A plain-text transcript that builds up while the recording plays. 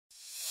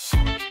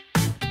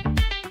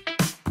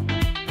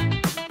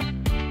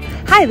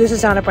Hi, this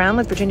is Donna Brown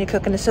with Virginia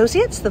Cook &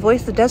 Associates, the voice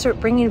of the desert,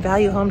 bringing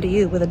value home to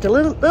you with a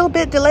little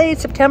bit delayed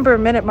September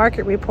minute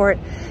market report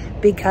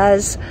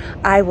because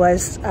I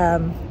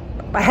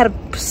had a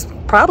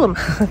problem.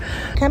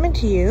 Coming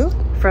to you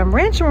from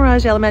Rancho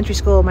Mirage Elementary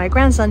School. My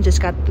grandson just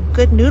got the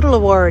Good Noodle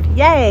Award.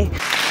 Yay!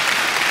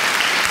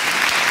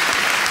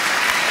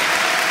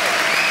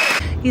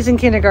 He's in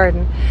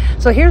kindergarten.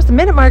 So here's the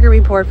minute market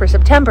report for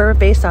September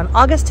based on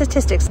August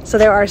statistics. So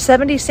there are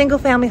 70 single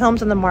family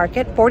homes on the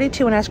market,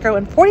 42 in escrow,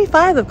 and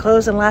 45 have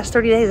closed in the last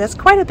 30 days. That's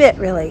quite a bit,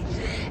 really.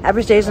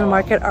 Average days on the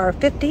market are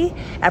 50.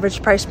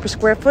 Average price per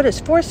square foot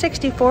is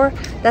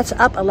 $464. That's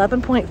up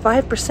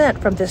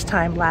 11.5% from this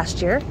time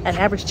last year. And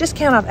average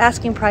discount off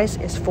asking price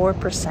is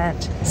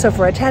 4%. So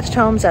for attached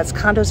homes, that's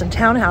condos and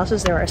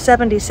townhouses, there are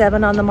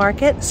 77 on the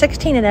market,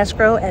 16 in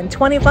escrow, and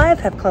 25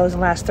 have closed in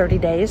the last 30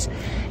 days.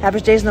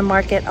 Average days on the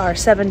market are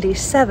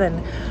 77.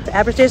 The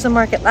average days on the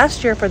market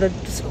last year for the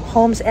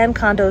homes and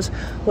condos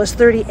was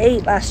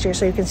 38 last year.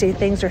 So you can see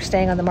things are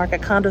staying on the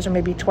market. Condos are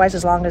maybe twice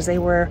as long as they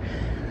were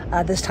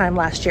this time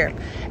last year.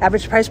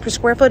 Average price per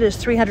square foot is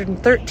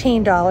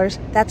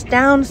 $313. That's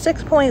down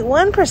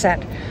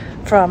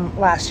 6.1% from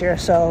last year.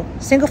 So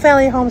single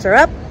family homes are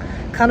up,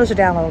 condos are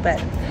down a little bit.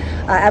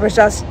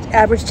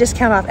 Average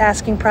discount off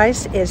asking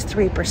price is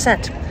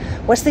 3%.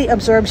 What's the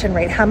absorption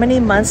rate? How many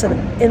months of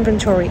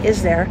inventory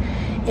is there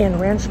in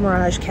Rancho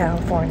Mirage,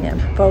 California?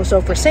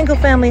 So for single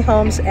family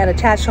homes and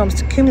attached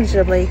homes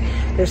cumulatively,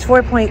 there's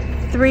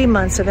 4.3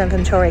 months of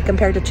inventory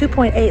compared to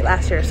 2.8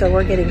 last year. So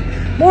we're getting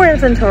more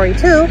inventory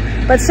too,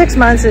 but 6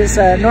 months is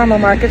normal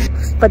market.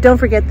 But don't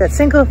forget that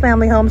single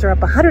family homes are up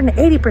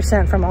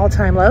 180% from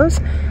all-time lows,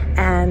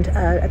 and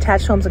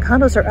attached homes and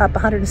condos are up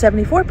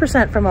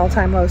 174% from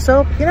all-time lows.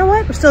 So you know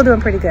what? We're still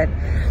doing pretty good.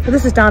 So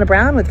this is Donna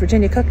Brown with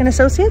Virginia Cook &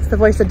 Associates, the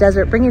voice of the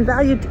desert, bringing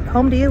value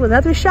home to you with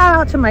another shout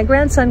out to my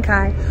grandson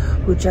Kai,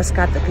 who just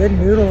got the Good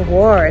Noodle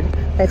Award.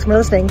 Thanks for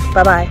listening.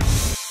 Bye-bye.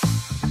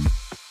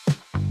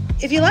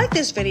 If you like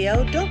this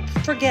video, don't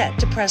forget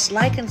to press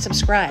like and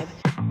subscribe.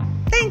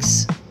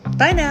 Thanks.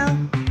 Bye now.